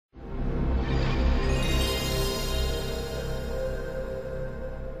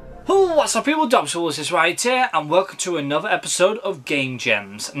What's up people, Dobbsyrules is right here and welcome to another episode of Game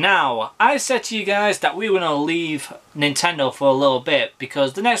Gems. Now, I said to you guys that we were going to leave Nintendo for a little bit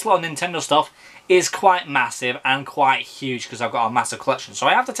because the next lot of Nintendo stuff is quite massive and quite huge because I've got a massive collection. So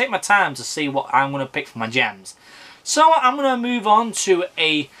I have to take my time to see what I'm going to pick for my gems. So I'm going to move on to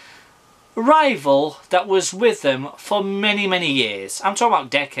a rival that was with them for many years. I'm talking about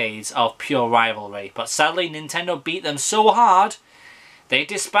decades of pure rivalry, but sadly Nintendo beat them so hard they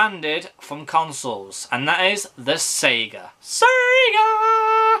disbanded from consoles, and that is the Sega.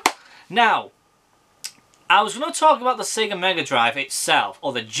 Now, I was going to talk about the Sega Mega Drive itself,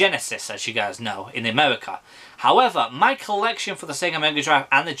 or the Genesis as you guys know in America. However, my collection for the Sega Mega Drive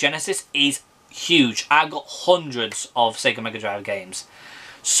and the Genesis is huge. I've got hundreds of Sega Mega Drive games.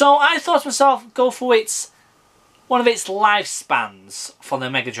 So I thought to myself, go for one of its lifespans for the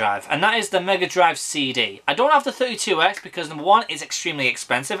Mega Drive, and that is the Mega Drive CD. I don't have the 32X because number one, it's extremely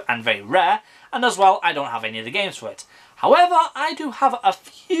expensive and very rare, and as well, I don't have any of the games for it. However, I do have a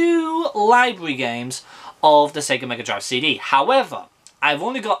few library games of the Sega Mega Drive CD. However, I've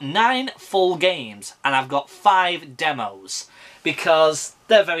only got 9 full games, and I've got 5 demos, because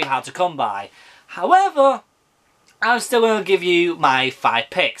they're very hard to come by. However, I'm still going to give you my 5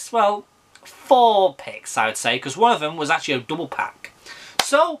 picks. Well, 4 picks I would say, because one of them was actually a double pack.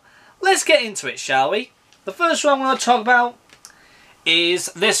 So let's get into it, shall we? The first one I'm going to talk about is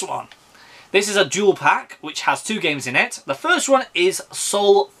this one. This is a dual pack which has 2 games in it. The first one is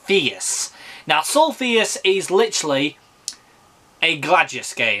Solfeus. Now Solfeus is literally a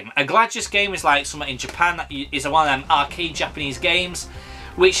Gladius game. A Gladius game is like something in Japan that is one of them arcade Japanese games,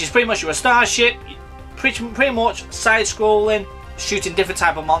 which is pretty much you're a starship, pretty much side-scrolling, shooting different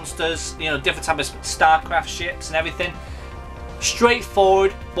type of monsters, you know, different type of StarCraft ships and everything.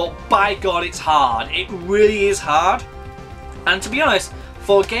 Straightforward, but by God it's hard. It really is hard. And to be honest,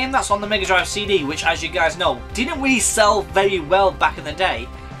 for a game that's on the Mega Drive CD, which as you guys know, didn't really sell very well back in the day,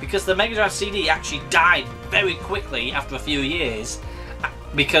 because the Mega Drive CD actually died very quickly after a few years,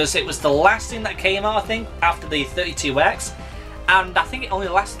 because it was the last thing that came out, I think, after the 32X, and I think it only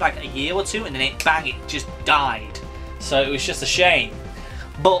lasted like a year or two, and then it just died. So it was just a shame.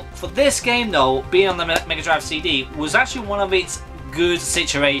 But for this game though, being on the Mega Drive CD was actually one of its good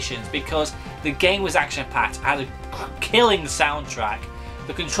situations, because the game was action packed, had a killing soundtrack,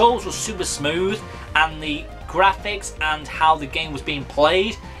 the controls were super smooth, and the graphics and how the game was being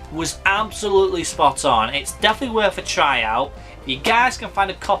played was absolutely spot on. It's definitely worth a try out. If you guys can find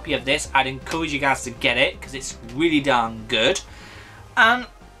a copy of this, I'd encourage you guys to get it because it's really darn good. And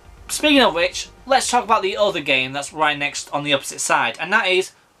speaking of which, let's talk about the other game that's right next on the opposite side, and that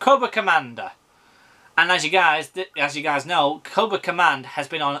is Cobra Commander. And as you guys know, Cobra Command has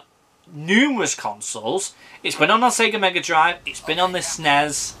been on numerous consoles. It's been on the Sega Mega Drive, it's been on the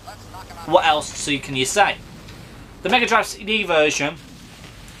SNES. What else can you say? The Mega Drive CD version,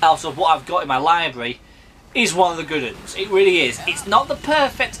 out of what I've got in my library, is one of the good ones. It really is. It's not the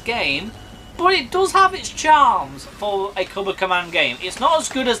perfect game, but it does have its charms for a Cobra Command game. It's not as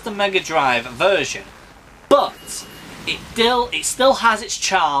good as the Mega Drive version, but it still has its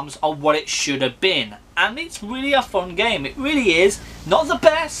charms of what it should have been. And it's really a fun game. It really is. Not the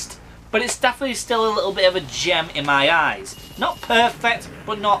best, but it's definitely still a little bit of a gem in my eyes. Not perfect,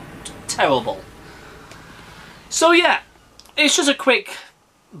 but not terrible. So yeah, it's just a quick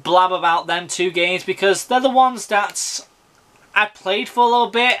blab about them 2 games because they're the ones that I played for a little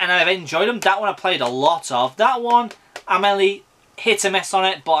bit and I've enjoyed them. That one I played a lot of. That one, I'm only hit and miss on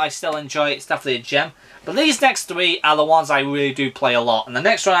it, but I still enjoy it. It's definitely a gem. But these next 3 are the ones I really do play a lot. And the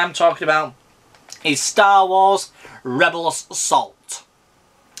next one I'm talking about is Star Wars Rebels Assault.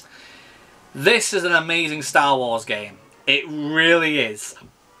 This is an amazing Star Wars game. It really is.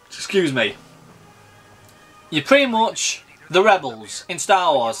 Excuse me. You're pretty much the rebels in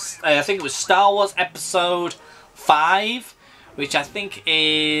Star Wars. I think it was Star Wars Episode 5. Which I think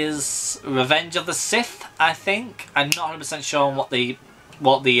is Revenge of the Sith, I think. I'm not 100% sure on what the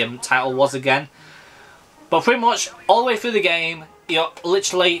title was again. But pretty much all the way through the game, you're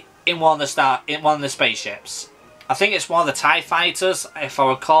literally in one of the spaceships. I think it's one of the TIE fighters, if I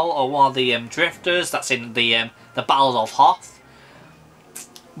recall, or one of the drifters that's in the Battle of Hoth.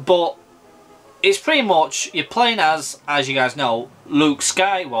 But it's pretty much you're playing as you guys know, Luke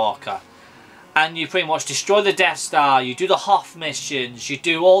Skywalker. And you pretty much destroy the Death Star, you do the Hoth missions, you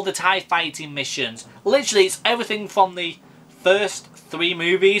do all the TIE fighting missions. Literally, it's everything from the first 3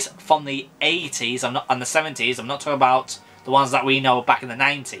 movies from the 80s and the 70s. I'm not talking about the ones that we know back in the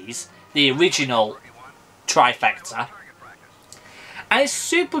 90s. The original trifecta. And it's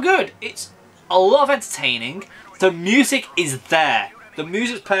super good. It's a lot of entertaining. The music is there. The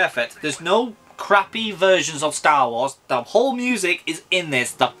music's perfect. There's no crappy versions of Star Wars. The whole music is in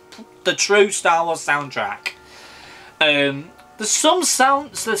this. The true Star Wars soundtrack. There's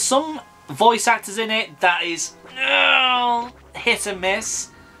some voice actors in it that is hit and miss.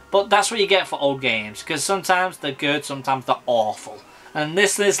 But that's what you get for old games. Because sometimes they're good, sometimes they're awful. And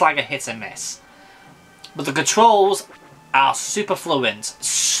this is like a hit and miss. But the controls are super fluent,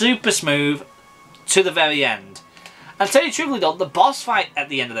 super smooth to the very end. And to tell you truthfully though, the boss fight at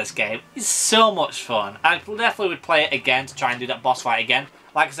the end of this game is so much fun. I definitely would play it again to try and do that boss fight again.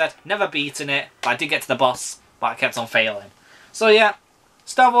 Like I said, never beaten it, but I did get to the boss, but I kept on failing. So yeah,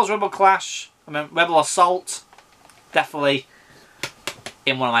 Star Wars Rebel Rebel Assault, definitely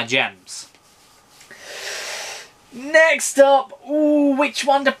in one of my gems. Next up, ooh, which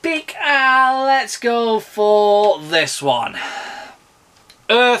one to pick? Let's go for this one.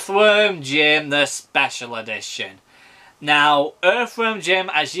 Earthworm Jim, the Special Edition. Now, Earthworm Jim,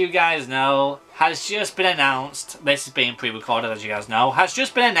 as you guys know, has just been announced, this is being pre-recorded as you guys know, has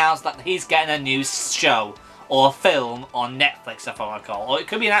just been announced that he's getting a new show or film on Netflix, if I recall. Or it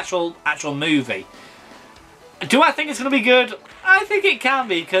could be an actual movie. Do I think it's going to be good? I think it can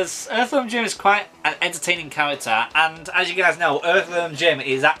be, because Earthworm Jim is quite an entertaining character, and as you guys know, Earthworm Jim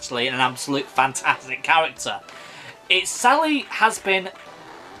is actually an absolute fantastic character. It sadly has been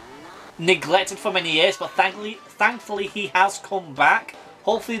neglected for many years, but thankfully he has come back.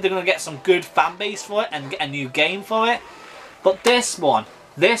 Hopefully they're going to get some good fan base for it and get a new game for it. But this one,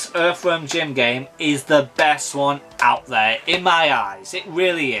 this Earthworm Jim game is the best one out there, in my eyes. It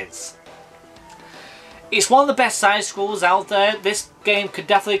really is. It's one of the best side-scrollers out there. This game could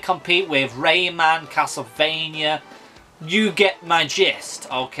definitely compete with Rayman, Castlevania. You get my gist,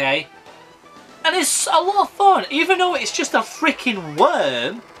 okay? And it's a lot of fun, even though it's just a freaking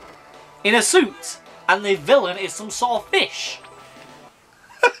worm in a suit, and the villain is some sort of fish.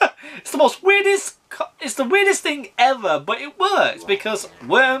 It's the weirdest thing ever, but it works because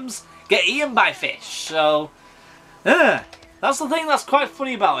worms get eaten by fish. So, that's the thing that's quite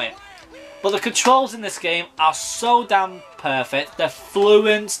funny about it. But the controls in this game are so damn perfect. They're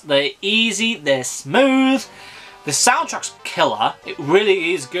fluent, they're easy, they're smooth. The soundtrack's killer. It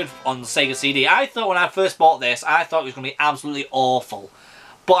really is good on the Sega CD. I thought when I first bought this, I thought it was going to be absolutely awful.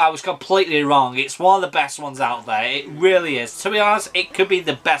 But I was completely wrong. It's one of the best ones out there. It really is. To be honest, it could be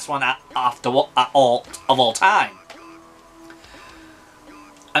the best one of all time.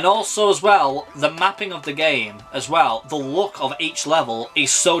 And also as well, the mapping of the game as well, the look of each level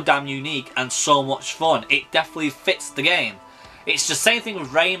is so damn unique and so much fun. It definitely fits the game. It's the same thing with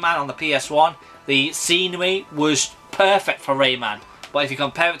Rayman on the PS1. The scenery was perfect for Rayman. But if you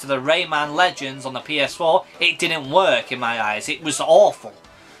compare it to the Rayman Legends on the PS4, it didn't work in my eyes. It was awful.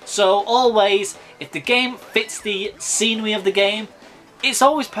 So always, if the game fits the scenery of the game, it's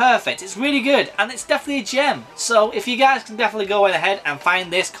always perfect. It's really good, and it's definitely a gem. So if you guys can definitely go ahead and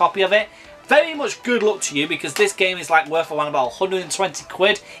find this copy of it, very much good luck to you, because this game is like worth around about 120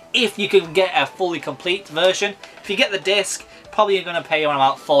 quid if you can get a fully complete version. If you get the disc, probably you're going to pay around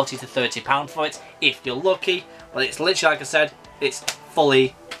about 40 to 30 pounds for it if you're lucky. But it's literally, like I said, it's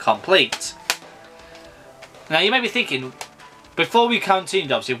fully complete. Now you may be thinking, before we continue,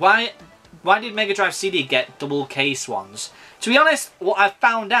 Dobbsy, why did Mega Drive CD get double case ones? To be honest, what I've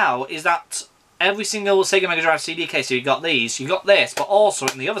found out is that every single Sega Mega Drive CD case, so you got these, you got this, but also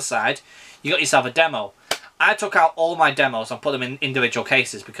on the other side, you got yourself a demo. I took out all my demos and put them in individual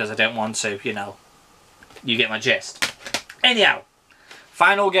cases because I don't want to, you know, you get my gist. Anyhow,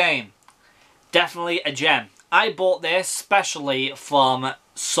 final game. Definitely a gem. I bought this specially from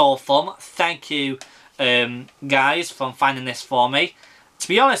SoulFun. Thank you, guys, for finding this for me. To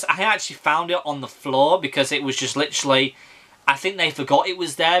be honest, I actually found it on the floor because it was just literally, I think they forgot it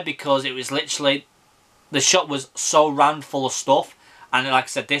was there because it was literally, the shop was so rammed full of stuff. And like I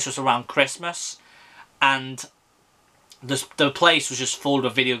said, this was around Christmas. And the place was just full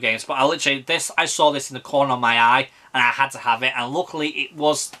of video games. But I saw this in the corner of my eye and I had to have it. And luckily it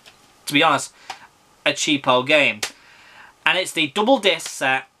was, to be honest, a cheapo game. And it's the double disc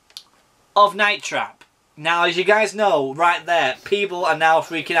set of Night Trap. Now, as you guys know, right there, people are now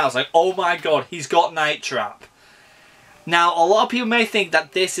freaking out. It's like, oh my god, he's got Night Trap. Now, a lot of people may think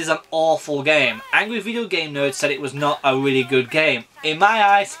that this is an awful game. Angry Video Game Nerd said it was not a really good game. In my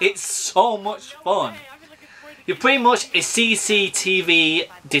eyes, it's so much fun. You're pretty much a CCTV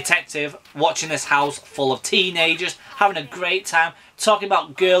detective watching this house full of teenagers, having a great time, talking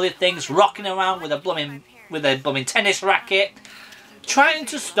about girly things, rocking around with a blooming tennis racket, trying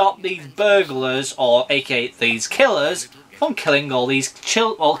to stop these burglars, or aka these killers, from killing all these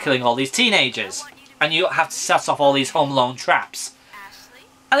teenagers. And you have to set off all these home alone traps.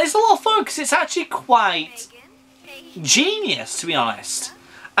 And it's a lot of fun because it's actually quite genius, to be honest.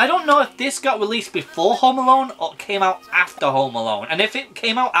 I don't know if this got released before Home Alone or came out after Home Alone. And if it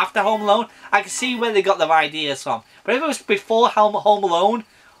came out after Home Alone, I can see where they got their ideas from. But if it was before Home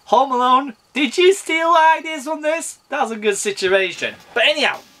Alone, did you steal ideas from this? That was a good situation. But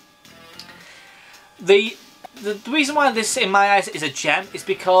anyhow, the reason why this, in my eyes, is a gem is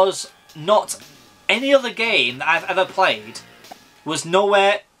because not any other game that I've ever played was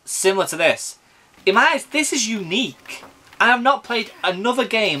nowhere similar to this. In my eyes, this is unique. I have not played another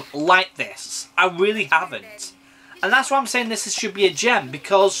game like this. I really haven't. And that's why I'm saying this should be a gem,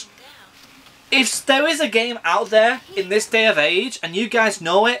 because if there is a game out there in this day of age and you guys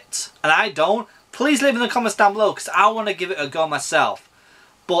know it and I don't, please leave in the comments down below because I want to give it a go myself.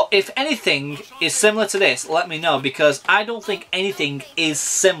 But if anything is similar to this, let me know, because I don't think anything is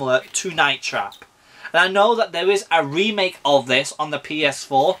similar to Night Trap. And I know that there is a remake of this on the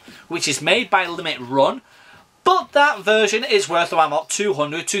PS4, which is made by Limit Run, but that version is worth around about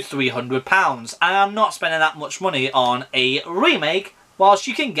 £200 to £300, and I'm not spending that much money on a remake whilst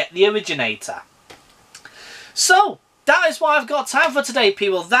you can get the originator. So, that is what I've got time for today,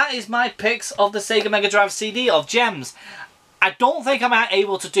 people. That is my picks of the Sega Mega Drive CD of gems. I don't think I'm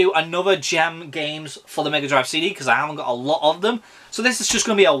able to do another gem games for the Mega Drive CD because I haven't got a lot of them. So this is just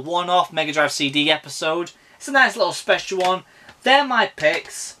going to be a one-off Mega Drive CD episode. It's a nice little special one. They're my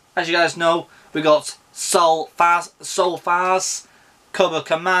picks. As you guys know, we got Soul Faz, Cobra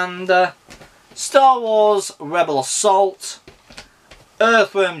Commander, Star Wars Rebel Assault,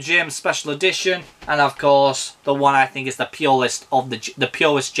 Earthworm Jim Special Edition, and of course the one I think is the purest of the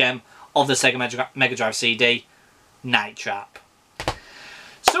purest gem of the Sega Mega Drive CD, Night Trap.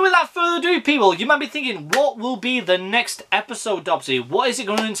 So without further ado, people, you might be thinking, what will be the next episode, Dobbsy? What is it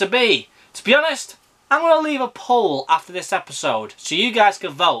going to be? To be honest, I'm going to leave a poll after this episode so you guys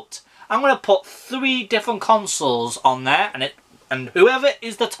can vote. I'm going to put 3 different consoles on there, and whoever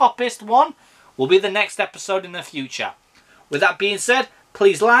is the toppest one will be the next episode in the future. With that being said,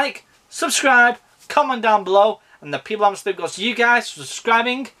 please like, subscribe, comment down below, and the people I'm still goes to you guys for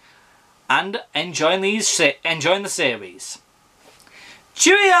subscribing and enjoying the series.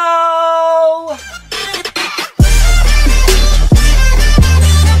 Cheerio!